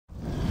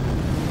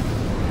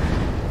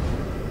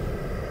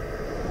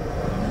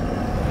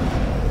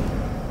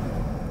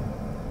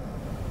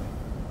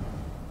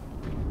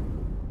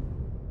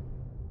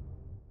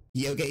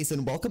Yo guys,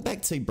 and welcome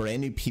back to a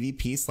brand new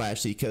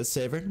PvP/eco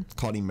server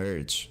called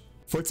Emerge.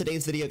 For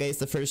today's video guys,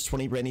 the first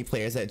 20 brand new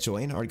players that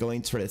join are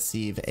going to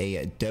receive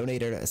a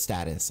donator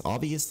status.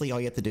 Obviously all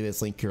you have to do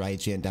is link your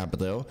IGN down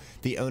below.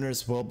 The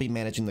owners will be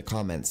managing the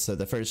comments, so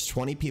the first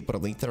 20 people to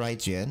link their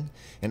IGN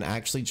and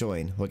actually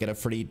join will get a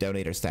free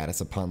donator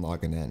status upon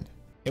logging in.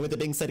 And with it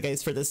being said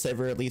guys, for this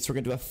server at least, we're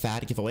going to do a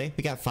fat giveaway.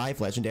 We got 5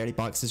 legendary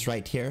boxes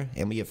right here,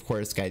 and we of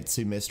course got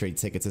 2 mystery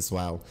tickets as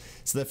well.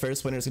 So the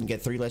first winner is going to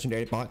get 3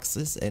 legendary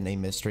boxes and a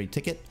mystery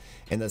ticket,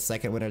 and the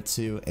second winner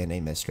 2 and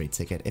a mystery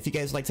ticket. If you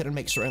guys liked it,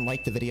 make sure and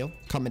like the video,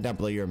 comment down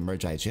below your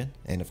Emerge IGN,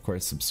 and of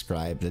course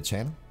subscribe to the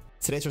channel.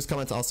 Today's first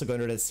comment is also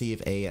going to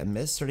receive a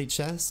mystery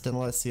chest, and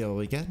let's see what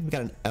we get. We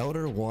got an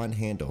Elder Wand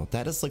handle.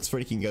 That just looks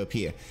freaking OP.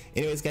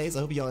 Anyways guys,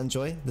 I hope y'all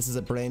enjoy. This is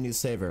a brand new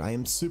server. I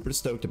am super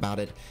stoked about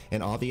it,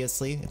 and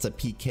obviously it's a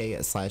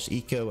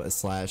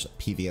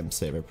PK/eco/PVM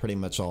server. Pretty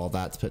much all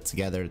that put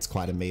together. It's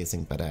quite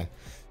amazing, but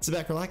sit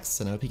back, relax,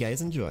 and I hope you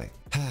guys enjoy.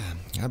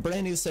 A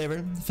brand new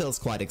server. Feels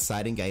quite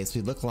exciting guys. We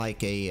look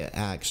like a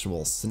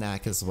actual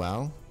snack as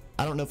well.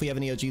 I don't know if we have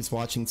any OGs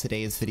watching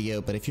today's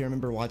video, but if you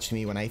remember watching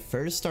me when I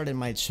first started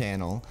my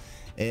channel,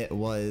 it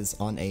was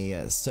on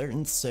a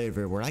certain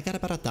server where I got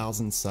about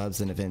 1,000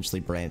 subs and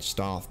eventually branched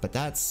off. But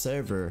that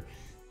server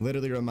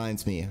literally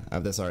reminds me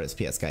of this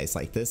Rsps guys.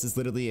 Like, this is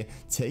literally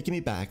taking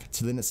me back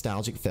to the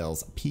nostalgic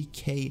feels.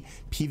 PK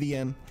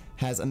PVM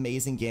has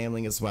amazing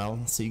gambling as well,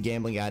 so you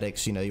gambling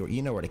addicts, you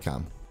know where to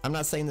come. I'm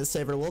not saying this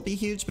server will be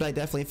huge, but I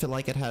definitely feel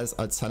like it has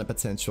a ton of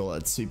potential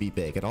to be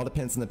big. It all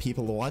depends on the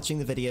people watching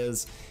the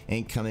videos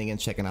and coming and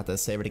checking out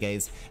this server,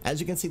 guys.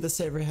 As you can see, the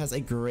server has a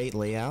great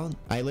layout.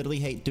 I literally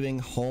hate doing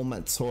home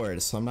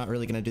tours, so I'm not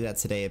really going to do that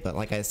today, but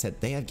like I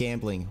said, they have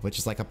gambling, which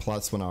is like a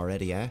 +1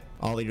 already, eh?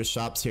 All of your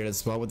shops here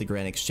as well with the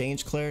Grand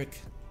Exchange Clerk.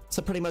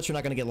 So pretty much you're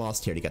not going to get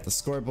lost here. You got the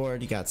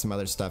scoreboard, you got some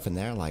other stuff in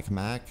there like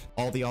Mac.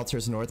 All the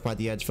altars north by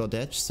the Edgeville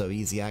Ditch, so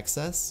easy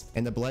access.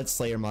 And the Blood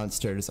Slayer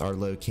monsters are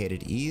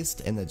located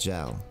east in the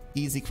gel.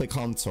 Easy quick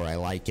home tour, I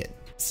like it.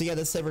 So yeah,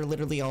 this server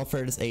literally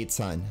offers a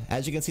ton.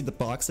 As you can see, the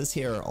boxes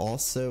here are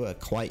also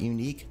quite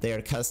unique. They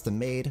are custom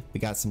made. We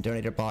got some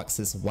donator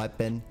boxes,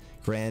 weapon,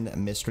 grand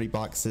mystery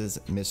boxes,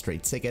 mystery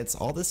tickets.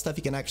 All this stuff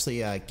you can actually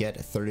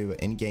get through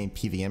in-game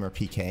PVM or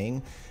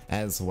PKing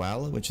as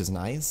well, which is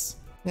nice.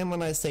 And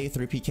when I say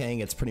through PKing,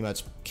 it's pretty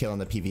much killing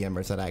the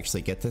PVMers that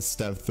actually get this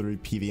stuff through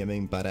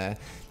PVMing. But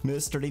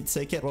mystery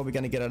ticket, what are we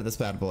gonna get out of this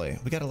bad boy?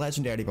 We got a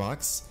legendary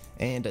box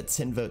and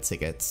 10 vote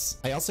tickets.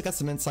 I also got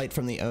some insight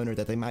from the owner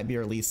that they might be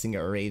releasing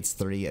Raids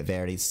 3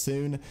 very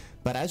soon.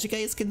 But as you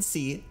guys can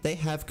see, they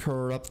have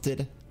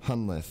corrupted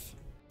Hunlif.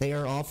 They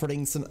are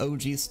offering some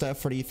OG stuff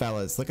for you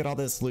fellas. Look at all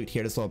this loot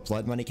here as well.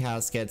 Blood money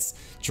caskets,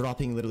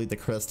 dropping literally the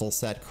crystal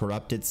set,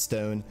 corrupted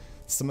stone,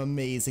 some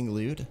amazing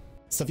loot.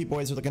 So if you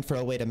boys are looking for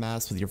a way to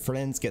mass with your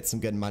friends, get some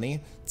good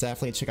money,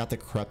 definitely check out the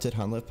Corrupted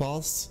Hunlif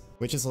Boss,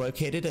 which is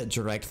located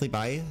directly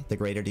by the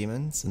Greater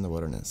Demons in the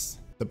Wilderness.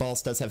 The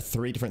boss does have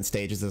 3 different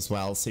stages as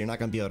well, so you're not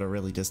going to be able to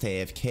really just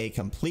AFK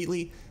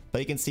completely,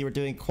 but you can see we're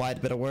doing quite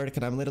a bit of work,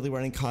 and I'm literally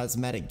wearing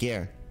cosmetic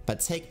gear. But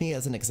take me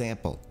as an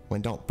example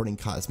when don't bring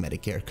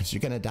cosmetic gear, because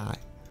you're going to die.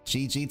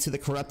 GG to the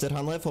Corrupted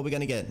Hunlif. What are we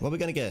gonna get? What are we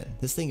gonna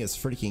get? This thing is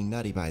freaking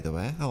nutty, by the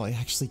way. Oh, it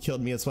actually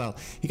killed me as well.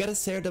 You got a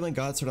Ceridome and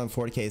Godsword on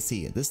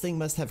 4KC. This thing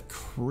must have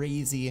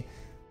crazy,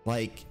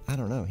 like, I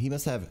don't know. He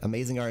must have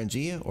amazing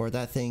RNG, or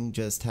that thing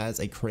just has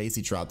a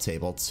crazy drop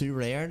table. 2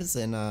 rares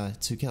and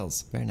 2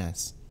 kills. Very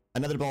nice.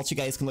 Another bolt you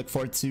guys can look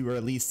forward to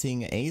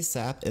releasing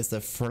ASAP is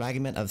the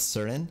Fragment of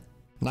Surin.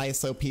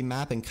 Nice OP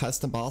map and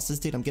custom bosses.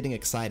 Dude, I'm getting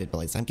excited,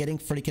 boys. I'm getting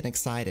freaking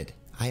excited.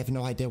 I have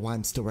no idea why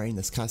I'm still wearing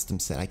this custom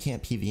set. I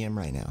can't PVM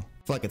right now.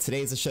 Fuck it,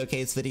 today's a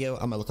showcase video.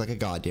 I'm gonna look like a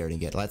god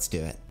daring it. Let's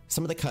do it.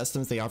 Some of the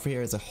customs they offer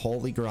here is a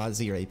Holy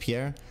Grazi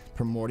Rapier,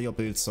 Primordial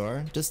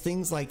Bootsword, just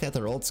things like that.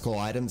 They're old school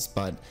items,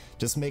 but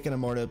just making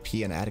them more OP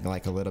and adding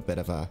like a little bit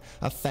of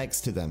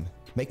effects to them,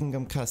 making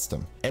them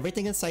custom.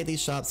 Everything inside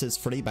these shops is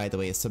free, by the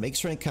way, so make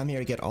sure and come here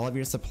to get all of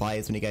your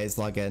supplies when you guys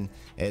log in.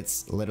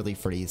 It's literally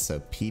free,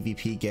 so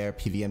PvP gear,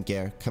 PVM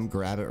gear, come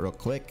grab it real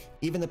quick.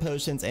 Even the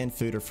potions and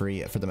food are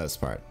free for the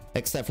most part,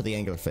 except for the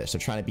anglerfish. They're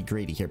trying to be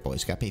greedy here,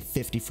 boys. You gotta pay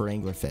 50 for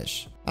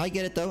anglerfish. I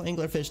get it though,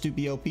 anglerfish do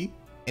be OP.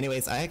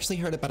 Anyways, I actually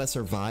heard about a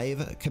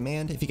survive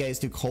command. If you guys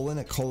do :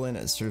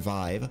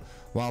 survive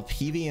while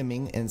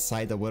PVMing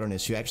inside the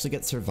wilderness, you actually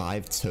get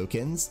survive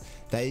tokens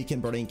that you can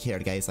bring here,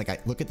 guys.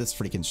 Like, look at this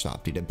freaking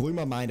shop, dude. It blew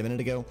my mind a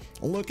minute ago.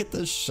 Look at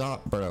this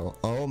shop, bro.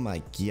 Oh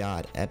my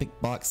god. Epic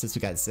boxes.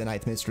 We got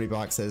Zenith mystery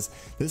boxes.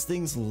 This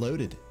thing's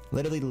loaded.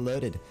 Literally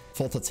loaded.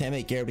 Full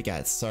totemic gear, we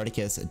got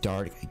Sardicus,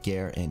 Dark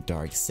Gear, and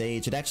Dark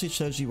Sage. It actually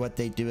shows you what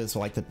they do as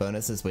well, like the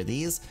bonuses with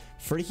these.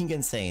 Freaking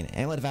insane.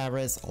 Amulet of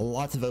Avarice,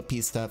 lots of OP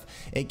stuff.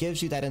 It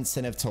gives you that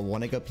incentive to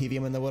want to go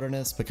PVM in the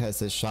wilderness because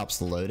this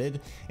shop's loaded.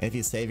 And if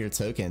you save your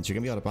tokens, you're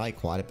going to be able to buy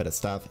quite a bit of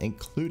stuff,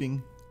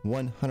 including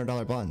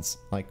 $100 buns.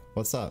 Like,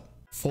 what's up?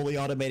 Fully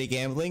automated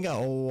gambling.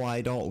 Oh,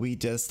 why don't we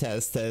just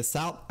test this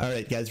out?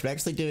 Alright guys, we're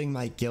actually doing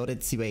my Gilded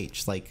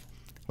 2H. Like,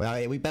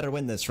 well, we better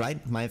win this,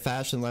 right? My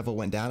fashion level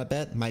went down a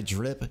bit. My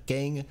drip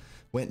gang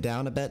went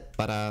down a bit,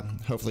 but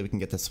hopefully we can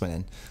get this win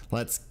in.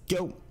 Let's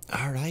go.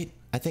 All right.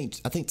 I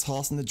think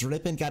tossing the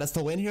dripping got us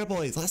the win here,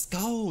 boys. Let's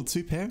go.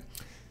 2 pair.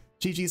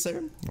 GG,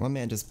 sir. One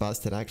man just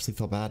busted. I actually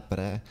feel bad, but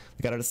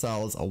we got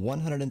ourselves a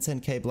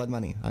 110k blood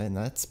money. And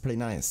that's pretty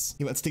nice.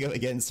 He wants to go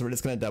again, so we're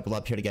just going to double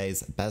up here,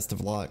 guys. Best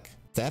of luck.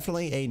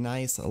 Definitely a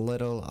nice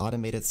little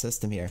automated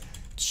system here.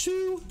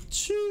 Choo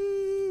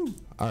choo.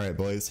 All right,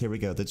 boys, here we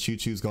go. The choo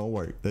choo's gonna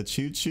work. The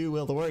choo choo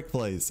will the work,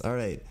 boys. All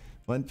right,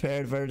 1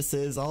 paired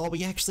versus. Oh,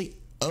 we actually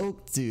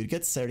oaked, dude.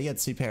 Good sir. You had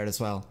 2 paired as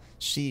well.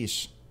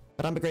 Sheesh.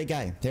 But I'm a great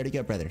guy. There you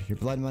go, brother. Your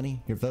blood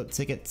money, your vote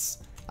tickets.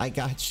 I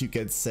got you,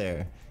 good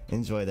sir.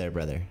 Enjoy there,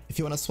 brother. If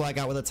you want to swag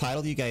out with a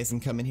title, you guys can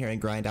come in here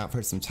and grind out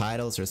for some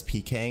titles. There's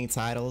PKing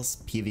titles,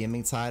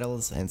 PVMing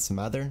titles, and some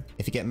other.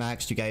 If you get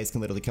maxed, you guys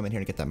can literally come in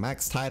here and get that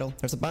max title.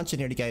 There's a bunch in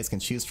here you guys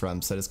can choose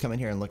from, so just come in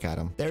here and look at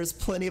them. There's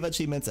plenty of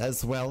achievements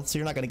as well, so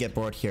you're not going to get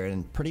bored here.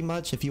 And pretty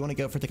much, if you want to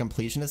go for the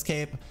completion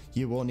escape,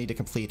 you will need to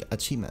complete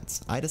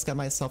achievements. I just got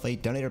myself a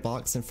donator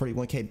box and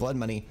 41k blood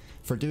money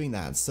for doing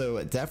that,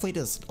 so definitely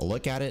just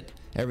look at it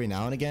every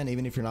now and again.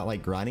 Even if you're not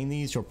like grinding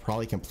these, you'll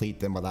probably complete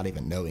them without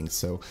even knowing,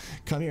 so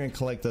come here and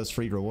collect those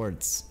free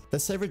rewards. The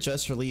server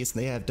just released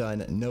and they have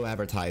done no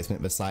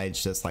advertisement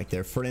besides just like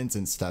their friends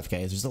and stuff,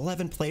 guys. There's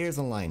 11 players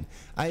online.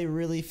 I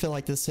really feel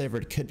like this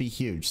server could be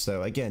huge,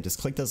 so again, just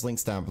click those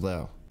links down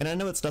below. And I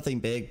know it's nothing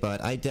big,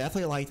 but I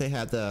definitely like they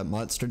have the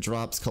monster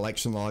drops,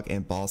 collection log,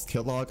 and boss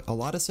kill log. A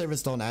lot of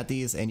servers don't add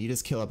these, and you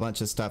just kill a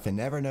bunch of stuff and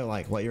never know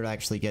like what you're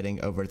actually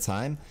getting over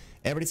time.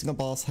 Every single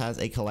boss has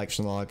a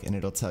collection log, and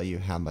it'll tell you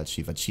how much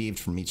you've achieved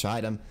from each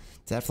item.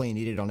 Definitely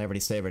needed on every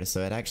server,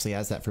 so it actually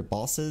has that for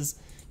bosses,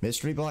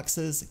 mystery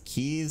boxes,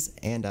 keys,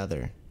 and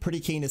other. Pretty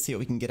keen to see what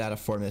we can get out of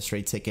 4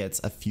 mystery tickets,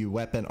 a few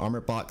weapon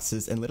armor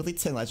boxes, and literally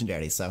 10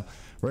 legendary. So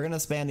we're gonna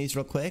spam these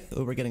real quick.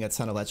 Oh, we're getting a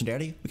ton of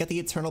legendary. We got the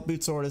eternal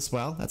boot sword as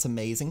well. That's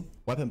amazing.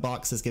 Weapon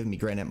box is giving me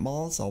granite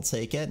malls. I'll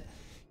take it.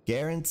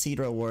 Guaranteed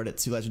reward at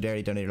 2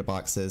 legendary donator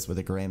boxes with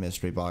a grand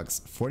mystery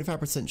box.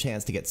 45%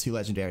 chance to get 2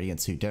 legendary and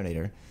 2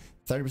 donator.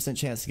 30%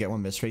 chance to get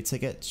 1 mystery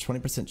ticket.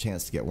 20%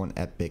 chance to get 1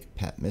 epic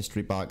pet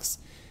mystery box.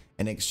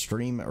 An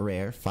extreme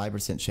rare,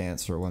 5%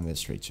 chance for 1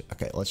 mystery.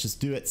 Okay, let's just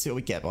do it. See what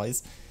we get,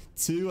 boys.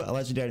 2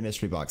 legendary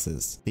mystery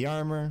boxes. The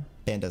armor,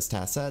 Bandos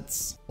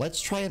tassets.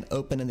 Let's try and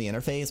open in the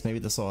interface. Maybe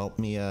this will help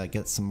me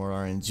get some more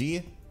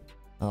RNG.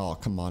 Oh,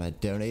 come on, a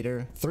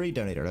donator. 3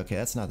 donator. Okay,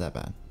 that's not that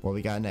bad. What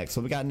we got next?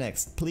 What we got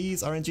next?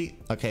 Please, RNG.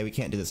 Okay, we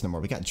can't do this no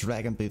more. We got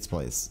dragon boots,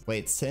 boys.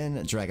 Wait,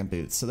 10 dragon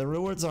boots. So the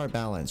rewards are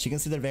balanced. You can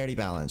see they're very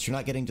balanced. You're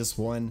not getting just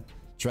 1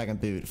 dragon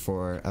boot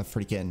for a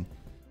freaking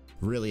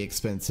really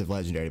expensive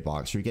legendary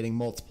box. You're getting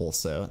multiple,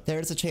 so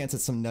there's a chance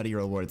at some nutty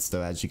rewards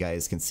though, as you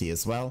guys can see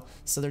as well.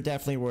 So they're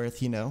definitely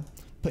worth, you know,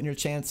 putting your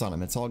chance on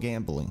them. It's all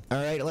gambling.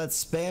 All right,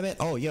 let's spam it.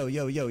 Oh, yo,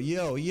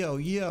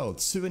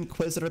 2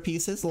 Inquisitor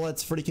pieces.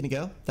 Let's freaking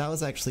go. That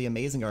was actually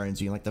amazing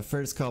RNG, like the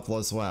first couple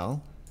as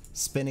well.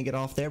 Spinning it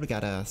off there, we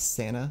got a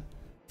Santa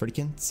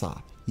freaking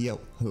top.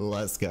 Yo,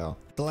 let's go.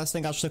 The last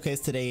thing I'll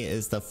showcase today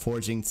is the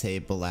forging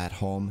table at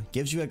home.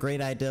 Gives you a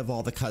great idea of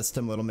all the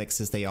custom little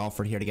mixes they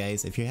offer here,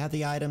 guys. If you have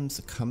the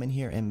items, come in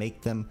here and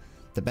make them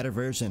the better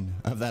version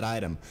of that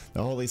item.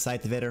 The Holy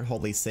Scythe,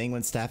 Holy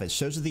Sanguine Staff, it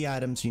shows you the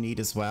items you need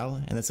as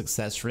well, and the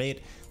success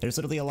rate. There's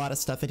literally a lot of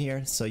stuff in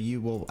here, so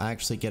you will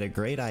actually get a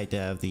great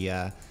idea of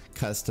the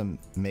custom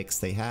mix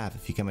they have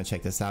if you come and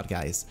check this out,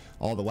 guys.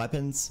 All the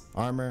weapons,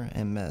 armor,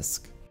 and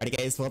misc. Alright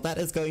guys, well that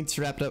is going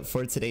to wrap it up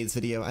for today's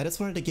video. I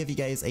just wanted to give you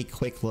guys a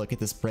quick look at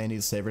this brand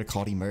new server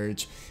called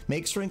Emerge.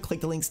 Make sure and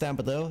click the links down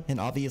below, and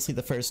obviously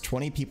the first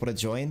 20 people to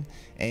join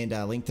and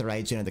link their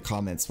IGN in the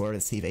comments will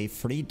receive a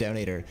free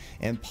donator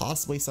and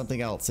possibly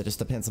something else. It just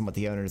depends on what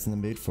the owner is in the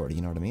mood for,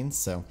 you know what I mean?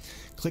 So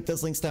click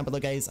those links down below,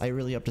 guys. I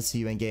really hope to see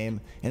you in game.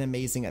 An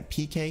amazing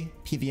PK,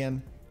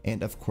 PVM,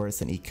 and of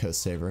course an eco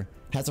server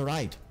has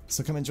arrived.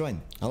 So come and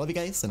join. I love you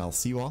guys, and I'll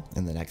see you all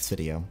in the next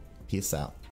video. Peace out.